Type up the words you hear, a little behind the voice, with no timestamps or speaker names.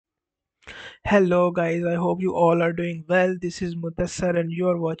Hello guys, I hope you all are doing well. This is Mutassar and you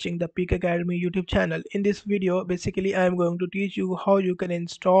are watching the Peak Academy YouTube channel. In this video, basically I am going to teach you how you can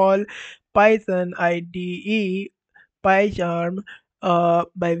install Python IDE PyCharm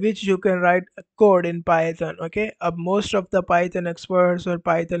by which you can write a code in Python. Okay, most of the Python experts or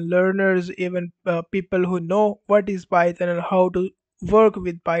Python learners, even people who know what is Python and how to work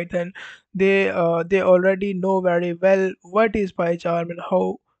with Python, they already know very well what is PyCharm and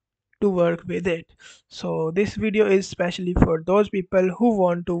how to work with it. So this video is specially for those people who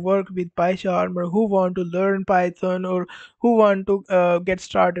want to work with PyCharm or who want to learn Python or who want to get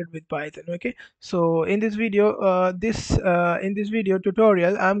started with Python. Okay, so in this video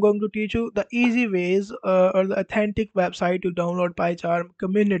tutorial, I'm going to teach you the easy ways or the authentic website to download PyCharm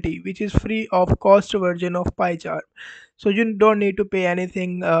community, which is free of cost version of PyCharm. So you don't need to pay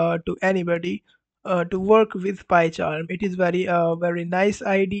anything to anybody to work with PyCharm. It is very nice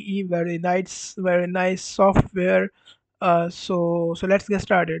IDE, very nice software. So let's get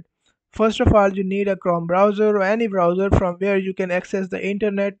started. First of all, you need a Chrome browser or any browser from where you can access the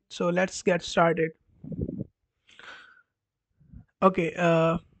internet. So let's get started. Okay,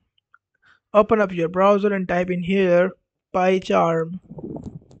 open up your browser and type in here PyCharm.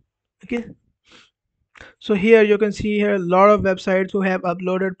 Okay, so here you can see here a lot of websites who have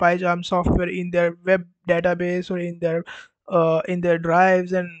uploaded PyCharm software in their web database or in their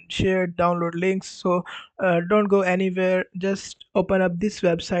drives and shared download links. So don't go anywhere. Just open up this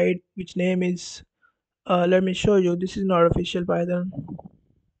website, which name is let me show you. This is not official Python.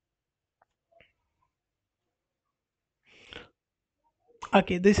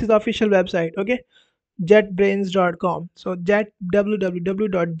 Okay, this is the official website. Okay, jetbrains.com. So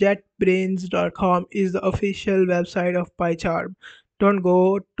www.jetbrains.com is the official website of PyCharm. Don't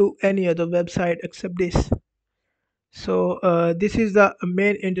go to any other website except this. So this is the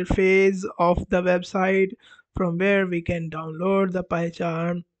main interface of the website from where we can download the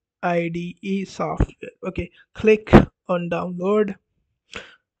PyCharm IDE software. Okay, click on download.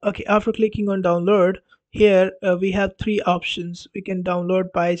 Okay, after clicking on download, here we have three options. We can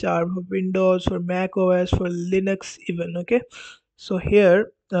download PyCharm for Windows, for Mac OS, for Linux even. Okay, so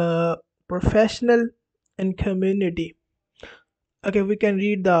here professional and community. Okay, we can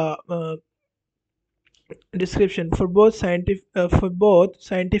read the description for both scientific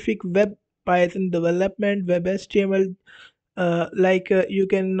web Python development, web HTML. You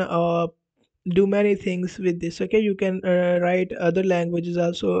can do many things with this. Okay, you can write other languages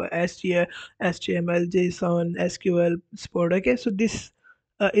also, HTML, JSON, SQL support. Okay, so this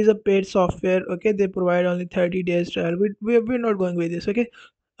is a paid software. Okay, they provide only 30 days trial. We're not going with this. Okay,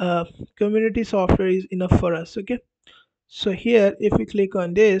 uh, community software is enough for us. Okay, so here if we click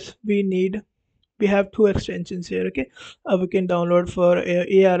on this, we have two extensions here. Okay, we can download for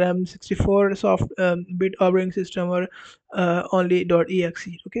ARM64 soft bit operating system or only .exe.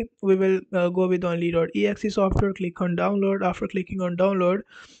 Okay, we will go with only .exe software. Click on download. After clicking on download,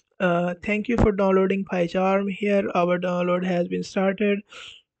 thank you for downloading PyCharm. Here our download has been started.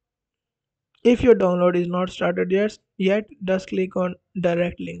 If your download is not started yet, just click on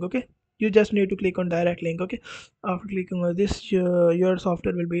direct link. Okay, you just need to click on direct link. Okay, after clicking on this, your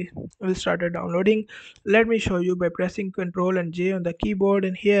software will started downloading. Let me show you by pressing Ctrl and J on the keyboard,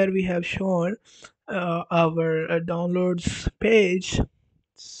 and here we have shown our downloads page.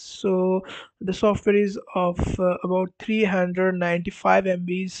 So the software is of about 395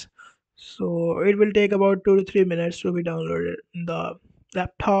 MBs, so it will take about 2 to 3 minutes to be downloaded in the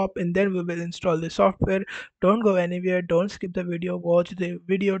laptop, and then we will install the software. Don't go anywhere, don't skip the video, watch the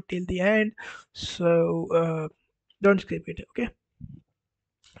video till the end. So don't skip it. Okay,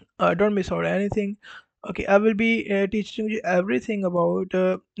 don't miss out anything. Okay, I will be teaching you everything about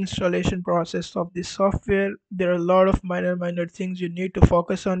installation process of this software. There are a lot of minor things you need to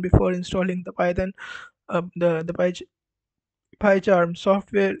focus on before installing the Python the PyCharm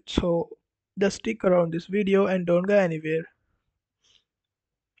software. So just stick around this video and don't go anywhere.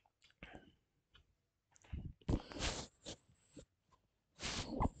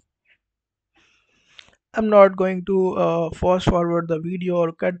 I'm not going to fast forward the video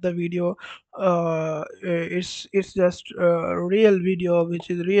or cut the video. It's just a real video, which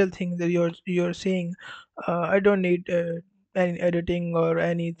is real thing that you're seeing. I don't need any editing or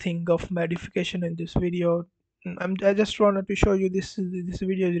anything of modification in this video. I just wanted to show you this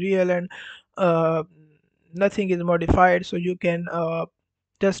video is real and uh, nothing is modified, so you can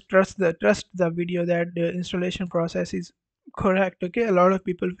just trust the video that the installation process is correct. Okay, a lot of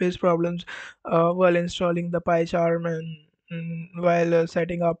people face problems while installing the PyCharm and while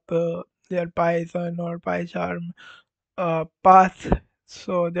setting up their Python or PyCharm path.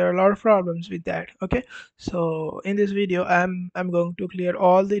 So there are a lot of problems with that. Okay, so in this video I'm going to clear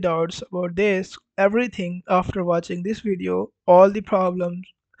all the doubts about this everything. After watching this video, all the problems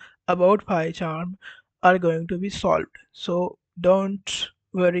about PyCharm are going to be solved, so don't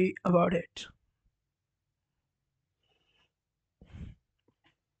worry about it.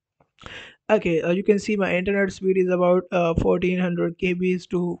 Okay, you can see my internet speed is about 1400 kbs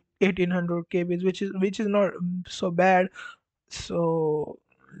to 1800 kbs, which is not so bad. So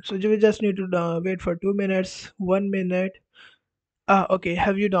you just need to wait for 2 minutes, 1 minute. Ah, okay.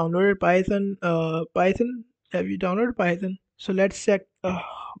 Have you downloaded Python? Python? Have you downloaded Python? So let's check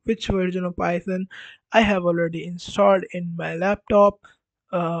which version of Python I have already installed in my laptop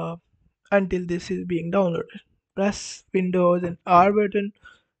uh, until this is being downloaded. Press Windows and R button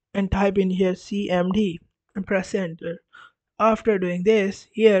and type in here CMD and press enter. After doing this,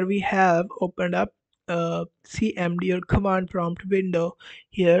 here we have opened up CMD or command prompt window.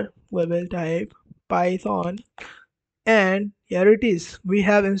 Here we will type Python, and here it is. We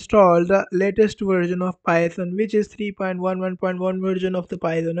have installed the latest version of Python, which is 3.11.1 version of the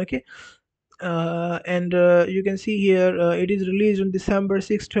Python. Okay, and you can see here it is released on December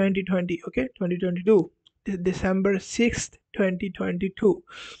 6th, 2020. Okay, 2022. December 6th, 2022.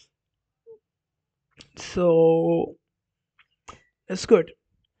 So that's good.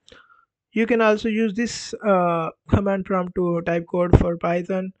 You can also use this command prompt to type code for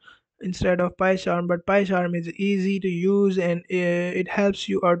Python instead of PyCharm, but PyCharm is easy to use, and it helps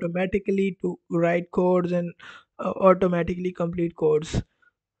you automatically to write codes and automatically complete codes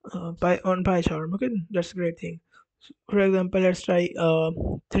on PyCharm. Okay, that's a great thing. So, for example, let's try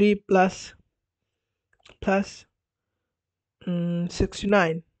 3 plus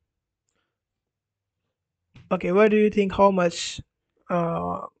 69. Okay, what do you think how much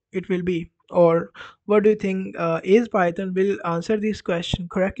it will be? Or what do you think is Python will answer this question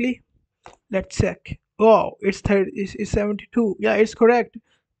correctly? Let's check. Oh, it's 72. Yeah, it's correct.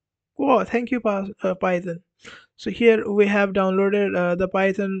 Oh, thank you, Python. So here we have downloaded the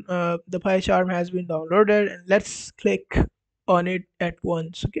Python, the PyCharm has been downloaded, and let's click on it at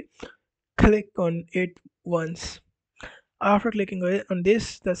once. Okay, click on it once. After clicking on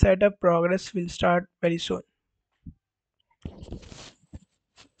this, the setup progress will start very soon.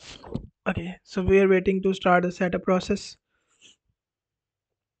 Okay, so we are waiting to start the setup process.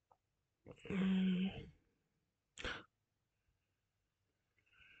 Mm,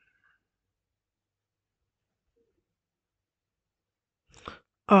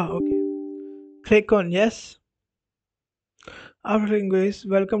 okay. Click on yes. After clicking this,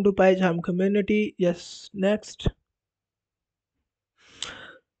 welcome to PyCharm community. Yes, next.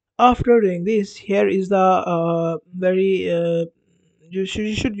 After doing this, here is the very you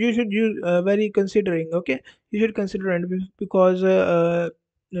should use very considering. Okay, you should consider it because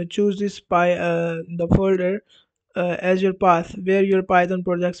choose this the folder as your path where your Python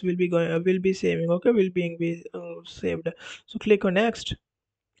projects will be going will be saving. Okay, will being be saved. So click on next.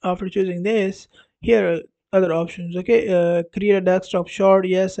 After choosing this, here are other options. Okay, create a desktop short.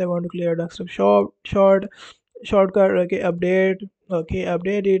 Yes, I want to clear a desktop shortcut. Okay, update. Okay,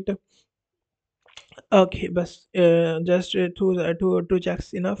 update it. Okay, but just two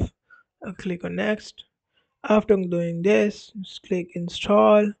checks enough. Click on next. After doing this, just click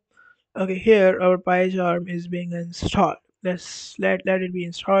install. Okay, here our PyCharm is being installed. Let it be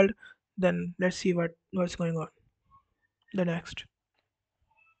installed. Then let's see what's going on. The next.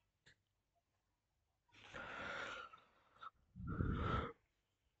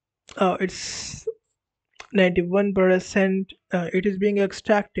 Oh, it's 91%. It is being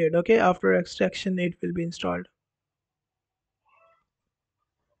extracted. Okay, after extraction, it will be installed.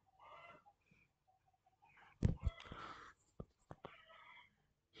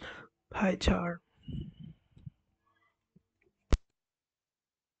 PyCharm.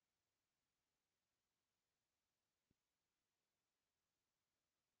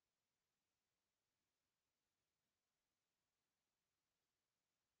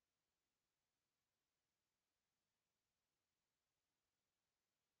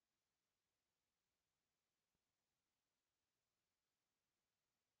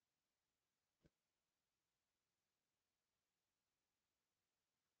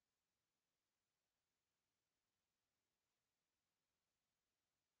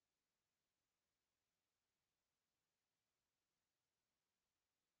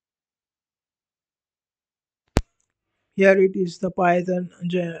 Here it is the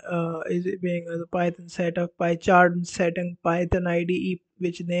is it being the Python setup PyCharm setting Python IDE,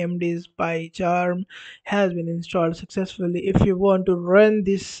 which named is PyCharm, has been installed successfully. If you want to run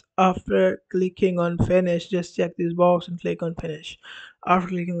this after clicking on finish, just check this box and click on finish. After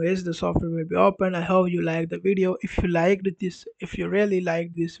clicking this, the software will be open. I hope you liked the video. If you really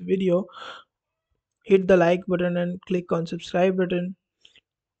liked this video, hit the like button and click on subscribe button.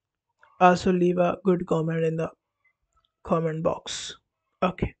 Also leave a good comment in the comment box.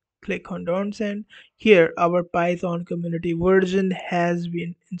 Okay, click on don't send. Here our Python community version has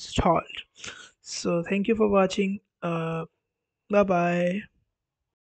been installed. So thank you for watching. Bye bye.